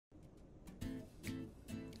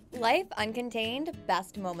Life Uncontained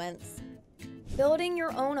Best Moments. Building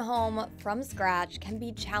your own home from scratch can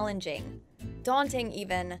be challenging, daunting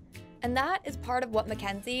even, and that is part of what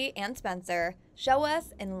Mackenzie and Spencer show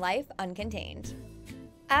us in Life Uncontained.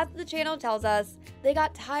 As the channel tells us, they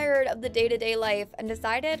got tired of the day-to-day life and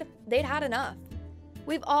decided they'd had enough.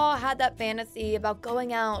 We've all had that fantasy about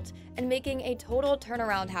going out and making a total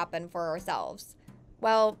turnaround happen for ourselves.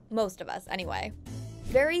 Well, most of us anyway.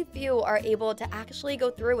 Very few are able to actually go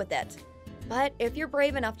through with it. But if you're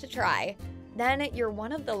brave enough to try, then you're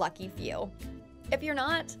one of the lucky few. If you're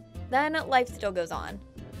not, then life still goes on.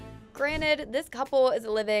 Granted, this couple is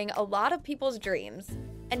living a lot of people's dreams,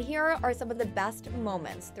 and here are some of the best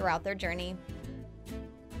moments throughout their journey.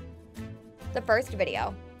 The first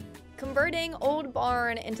video: converting old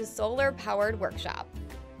barn into solar-powered workshop.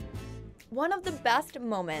 One of the best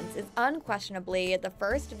moments is unquestionably the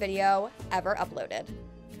first video ever uploaded.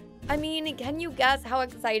 I mean, can you guess how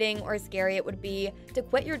exciting or scary it would be to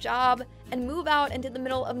quit your job and move out into the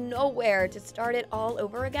middle of nowhere to start it all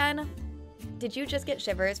over again? Did you just get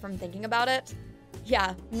shivers from thinking about it?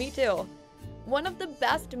 Yeah, me too. One of the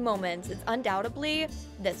best moments is undoubtedly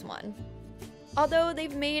this one. Although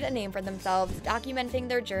they've made a name for themselves documenting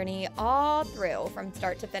their journey all through from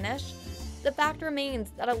start to finish, the fact remains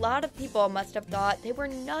that a lot of people must have thought they were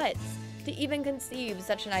nuts to even conceive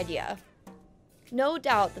such an idea. No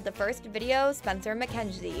doubt that the first video Spencer and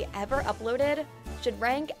Mackenzie ever uploaded should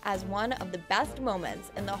rank as one of the best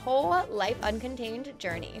moments in the whole Life Uncontained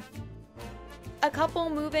journey. A couple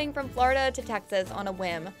moving from Florida to Texas on a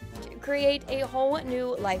whim to create a whole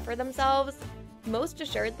new life for themselves most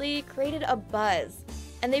assuredly created a buzz,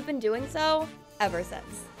 and they've been doing so ever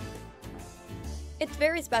since. It's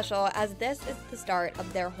very special as this is the start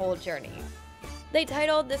of their whole journey. They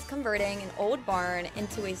titled this converting an old barn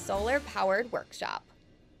into a solar-powered workshop.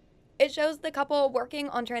 It shows the couple working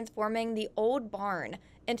on transforming the old barn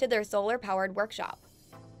into their solar-powered workshop.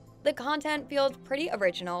 The content feels pretty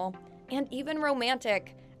original and even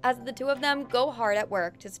romantic as the two of them go hard at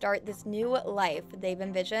work to start this new life they've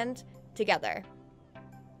envisioned together.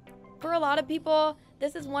 For a lot of people,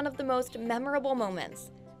 this is one of the most memorable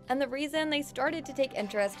moments, and the reason they started to take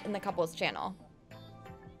interest in the couple's channel.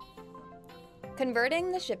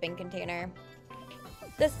 Converting the shipping container.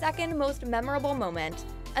 The second most memorable moment,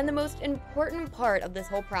 and the most important part of this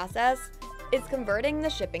whole process, is converting the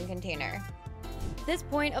shipping container. This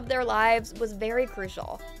point of their lives was very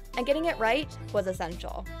crucial, and getting it right was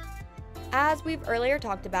essential. As we've earlier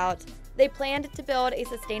talked about, they planned to build a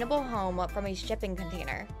sustainable home from a shipping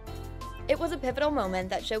container. It was a pivotal moment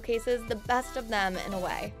that showcases the best of them in a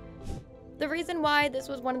way. The reason why this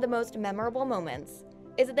was one of the most memorable moments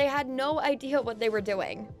is that they had no idea what they were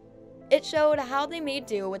doing. It showed how they made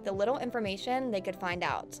do with the little information they could find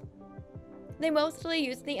out. They mostly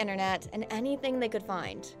used the internet and anything they could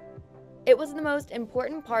find. It was the most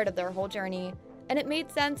important part of their whole journey, and it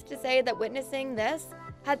made sense to say that witnessing this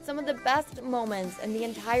had some of the best moments in the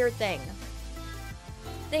entire thing.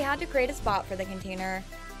 They had to create a spot for the container.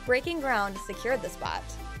 Breaking ground secured the spot.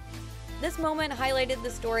 This moment highlighted the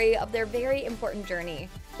story of their very important journey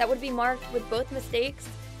that would be marked with both mistakes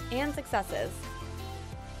and successes.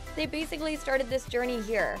 They basically started this journey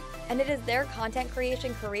here, and it is their content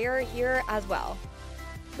creation career here as well.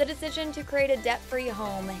 The decision to create a debt-free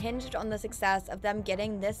home hinged on the success of them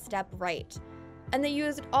getting this step right, and they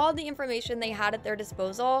used all the information they had at their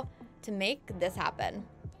disposal to make this happen.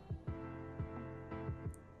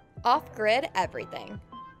 Off-grid everything.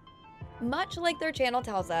 Much like their channel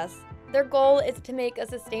tells us, their goal is to make a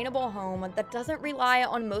sustainable home that doesn't rely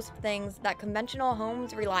on most things that conventional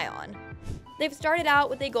homes rely on. They've started out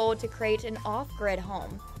with a goal to create an off-grid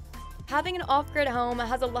home. Having an off-grid home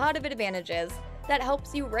has a lot of advantages that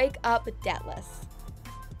helps you rake up debtless.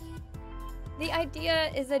 The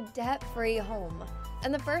idea is a debt-free home,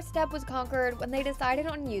 and the first step was conquered when they decided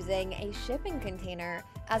on using a shipping container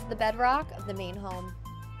as the bedrock of the main home.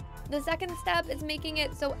 The second step is making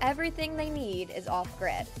it so everything they need is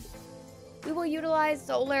off-grid. We will utilize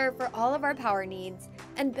solar for all of our power needs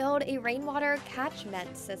and build a rainwater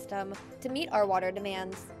catchment system to meet our water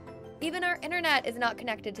demands. Even our internet is not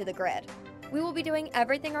connected to the grid. We will be doing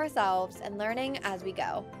everything ourselves and learning as we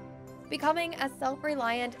go. Becoming as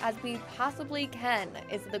self-reliant as we possibly can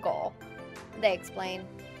is the goal, they explain.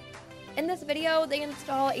 In this video, they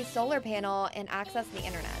install a solar panel and access the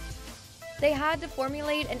internet. They had to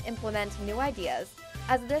formulate and implement new ideas,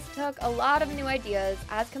 as this took a lot of new ideas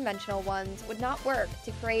as conventional ones would not work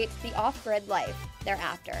to create the off-grid life they're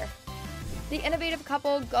after. The innovative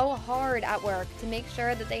couple go hard at work to make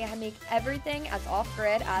sure that they make everything as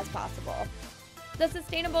off-grid as possible. The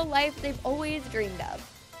sustainable life they've always dreamed of.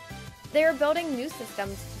 They are building new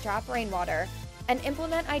systems to trap rainwater and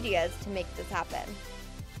implement ideas to make this happen.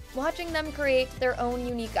 Watching them create their own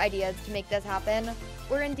unique ideas to make this happen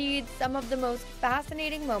were indeed some of the most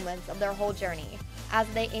fascinating moments of their whole journey as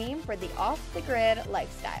they aim for the off-the-grid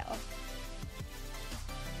lifestyle.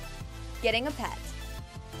 Getting a pet.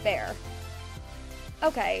 Fair.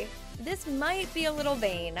 Okay, this might be a little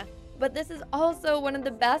vain, but this is also one of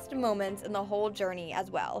the best moments in the whole journey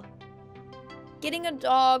as well. Getting a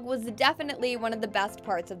dog was definitely one of the best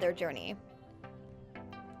parts of their journey.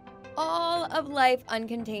 All of Life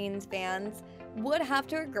Uncontained's fans would have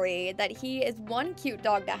to agree that he is one cute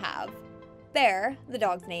dog to have. Bear, the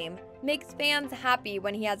dog's name, makes fans happy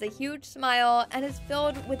when he has a huge smile and is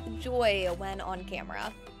filled with joy when on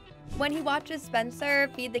camera. When he watches Spencer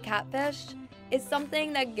feed the catfish is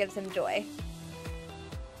something that gives him joy.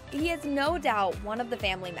 He is no doubt one of the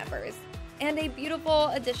family members and a beautiful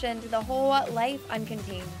addition to the whole Life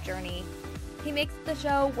Uncontained journey. He makes the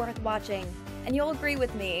show worth watching, and you'll agree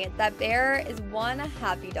with me that Bear is one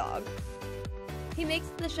happy dog. He makes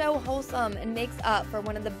the show wholesome and makes up for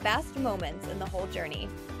one of the best moments in the whole journey.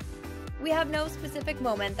 We have no specific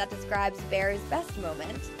moment that describes Bear's best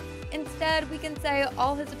moment. Instead, we can say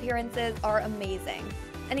all his appearances are amazing,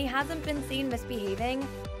 and he hasn't been seen misbehaving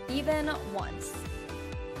even once.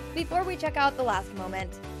 Before we check out the last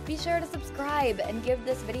moment, be sure to subscribe and give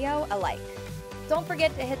this video a like. Don't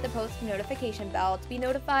forget to hit the post notification bell to be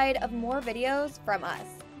notified of more videos from us.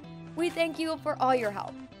 We thank you for all your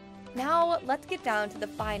help. Now, let's get down to the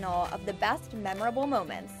final of the best memorable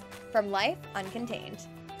moments from Life Uncontained.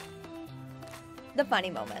 The funny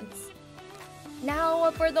moments.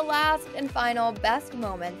 Now for the last and final best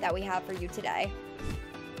moment that we have for you today.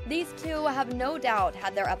 These two have no doubt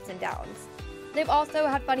had their ups and downs. They've also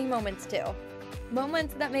had funny moments too.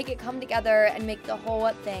 Moments that make it come together and make the whole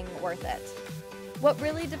thing worth it. What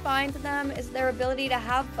really defines them is their ability to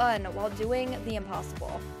have fun while doing the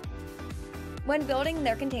impossible. When building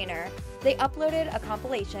their container, they uploaded a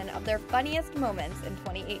compilation of their funniest moments in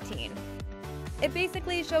 2018. It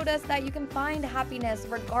basically showed us that you can find happiness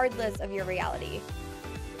regardless of your reality.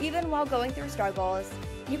 Even while going through struggles,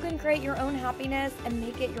 you can create your own happiness and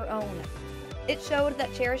make it your own. It showed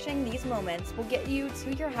that cherishing these moments will get you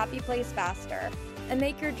to your happy place faster and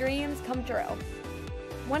make your dreams come true.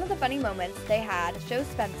 One of the funny moments they had shows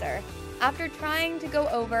Spencer, after trying to go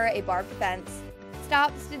over a barbed fence,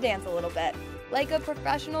 stops to dance a little bit, like a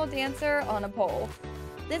professional dancer on a pole.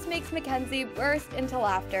 This makes Mackenzie burst into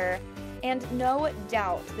laughter, and no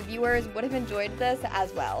doubt the viewers would have enjoyed this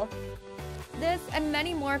as well. This and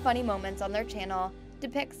many more funny moments on their channel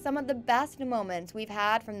depict some of the best moments we've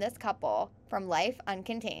had from this couple from Life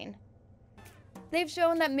Uncontained. They've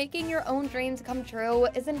shown that making your own dreams come true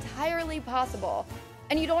is entirely possible,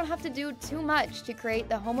 and you don't have to do too much to create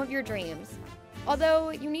the home of your dreams, although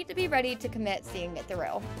you need to be ready to commit seeing it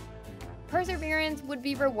through. Perseverance would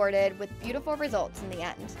be rewarded with beautiful results in the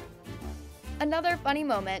end. Another funny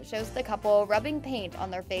moment shows the couple rubbing paint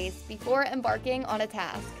on their face before embarking on a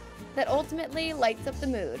task that ultimately lights up the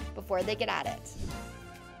mood before they get at it.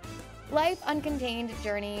 Life Uncontained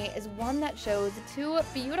journey is one that shows two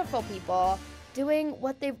beautiful people doing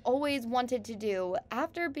what they've always wanted to do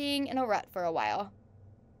after being in a rut for a while.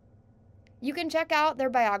 You can check out their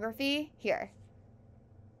biography here.